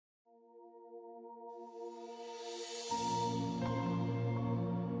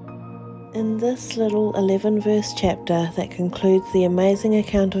In this little 11-verse chapter that concludes the amazing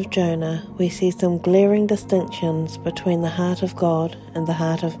account of Jonah, we see some glaring distinctions between the heart of God and the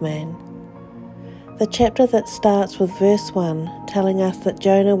heart of man. The chapter that starts with verse 1 telling us that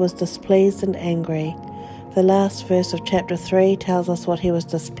Jonah was displeased and angry. The last verse of chapter 3 tells us what he was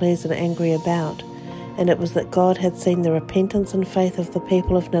displeased and angry about, and it was that God had seen the repentance and faith of the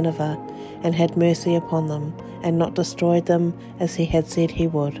people of Nineveh and had mercy upon them, and not destroyed them as he had said he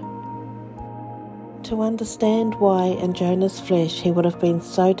would. To understand why in Jonah's flesh he would have been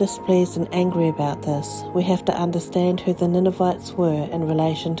so displeased and angry about this, we have to understand who the Ninevites were in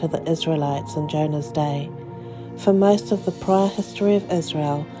relation to the Israelites in Jonah's day. For most of the prior history of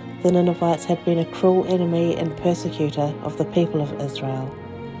Israel, the Ninevites had been a cruel enemy and persecutor of the people of Israel.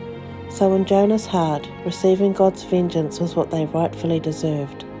 So in Jonah's heart, receiving God's vengeance was what they rightfully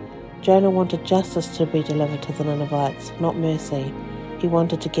deserved. Jonah wanted justice to be delivered to the Ninevites, not mercy. He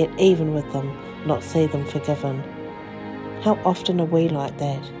wanted to get even with them, not see them forgiven. How often are we like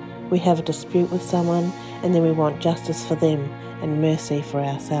that? We have a dispute with someone and then we want justice for them and mercy for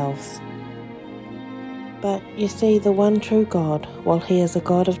ourselves. But you see, the one true God, while he is a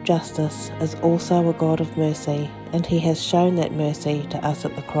God of justice, is also a God of mercy, and he has shown that mercy to us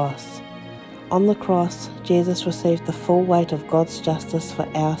at the cross. On the cross, Jesus received the full weight of God's justice for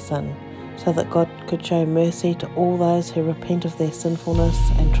our sin, so that God could show mercy to all those who repent of their sinfulness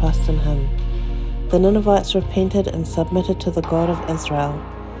and trust in him. The Ninevites repented and submitted to the God of Israel,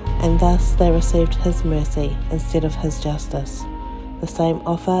 and thus they received his mercy instead of his justice. The same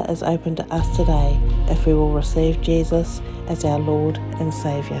offer is open to us today if we will receive Jesus as our Lord and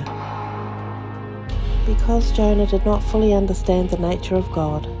Saviour. Because Jonah did not fully understand the nature of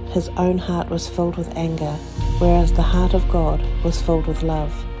God, his own heart was filled with anger, whereas the heart of God was filled with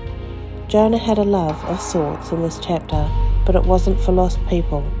love. Jonah had a love of sorts in this chapter, but it wasn't for lost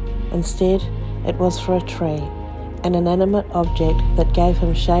people. Instead, it was for a tree, an inanimate object that gave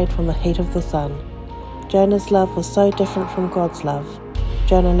him shade from the heat of the sun. Jonah's love was so different from God's love.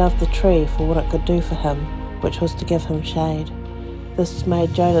 Jonah loved the tree for what it could do for him, which was to give him shade. This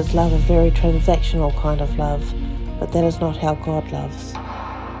made Jonah's love a very transactional kind of love, but that is not how God loves.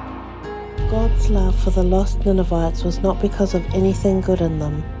 God's love for the lost Ninevites was not because of anything good in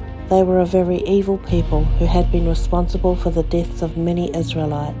them. They were a very evil people who had been responsible for the deaths of many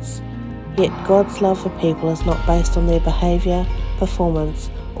Israelites. Yet God's love for people is not based on their behaviour, performance,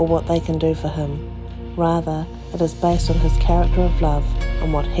 or what they can do for him. Rather, it is based on his character of love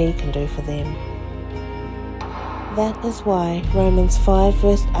and what he can do for them. That is why Romans 5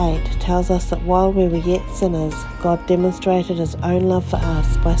 verse 8 tells us that while we were yet sinners, God demonstrated his own love for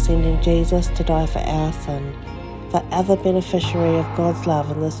us by sending Jesus to die for our sin. The other beneficiary of God's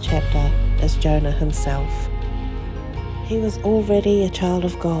love in this chapter is Jonah himself. He was already a child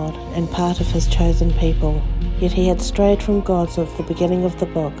of God and part of his chosen people, yet he had strayed from God since the beginning of the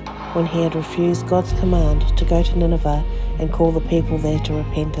book, when he had refused God's command to go to Nineveh and call the people there to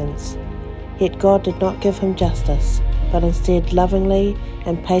repentance. Yet God did not give him justice, but instead lovingly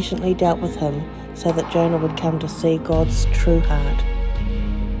and patiently dealt with him so that Jonah would come to see God's true heart.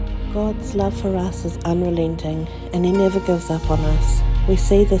 God's love for us is unrelenting, and he never gives up on us. We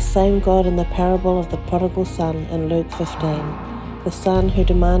see this same God in the parable of the prodigal son in Luke 15. The son who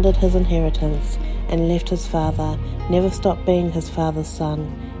demanded his inheritance and left his father never stopped being his father's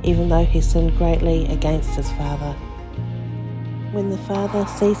son, even though he sinned greatly against his father. When the father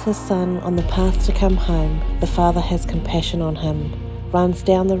sees his son on the path to come home, the father has compassion on him, runs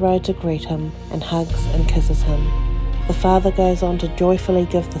down the road to greet him, and hugs and kisses him. The father goes on to joyfully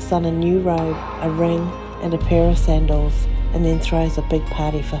give the son a new robe, a ring, and a pair of sandals, and then throws a big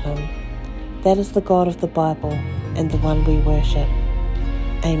party for him. That is the God of the Bible, and the one we worship.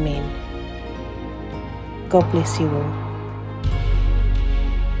 Amen. God bless you all.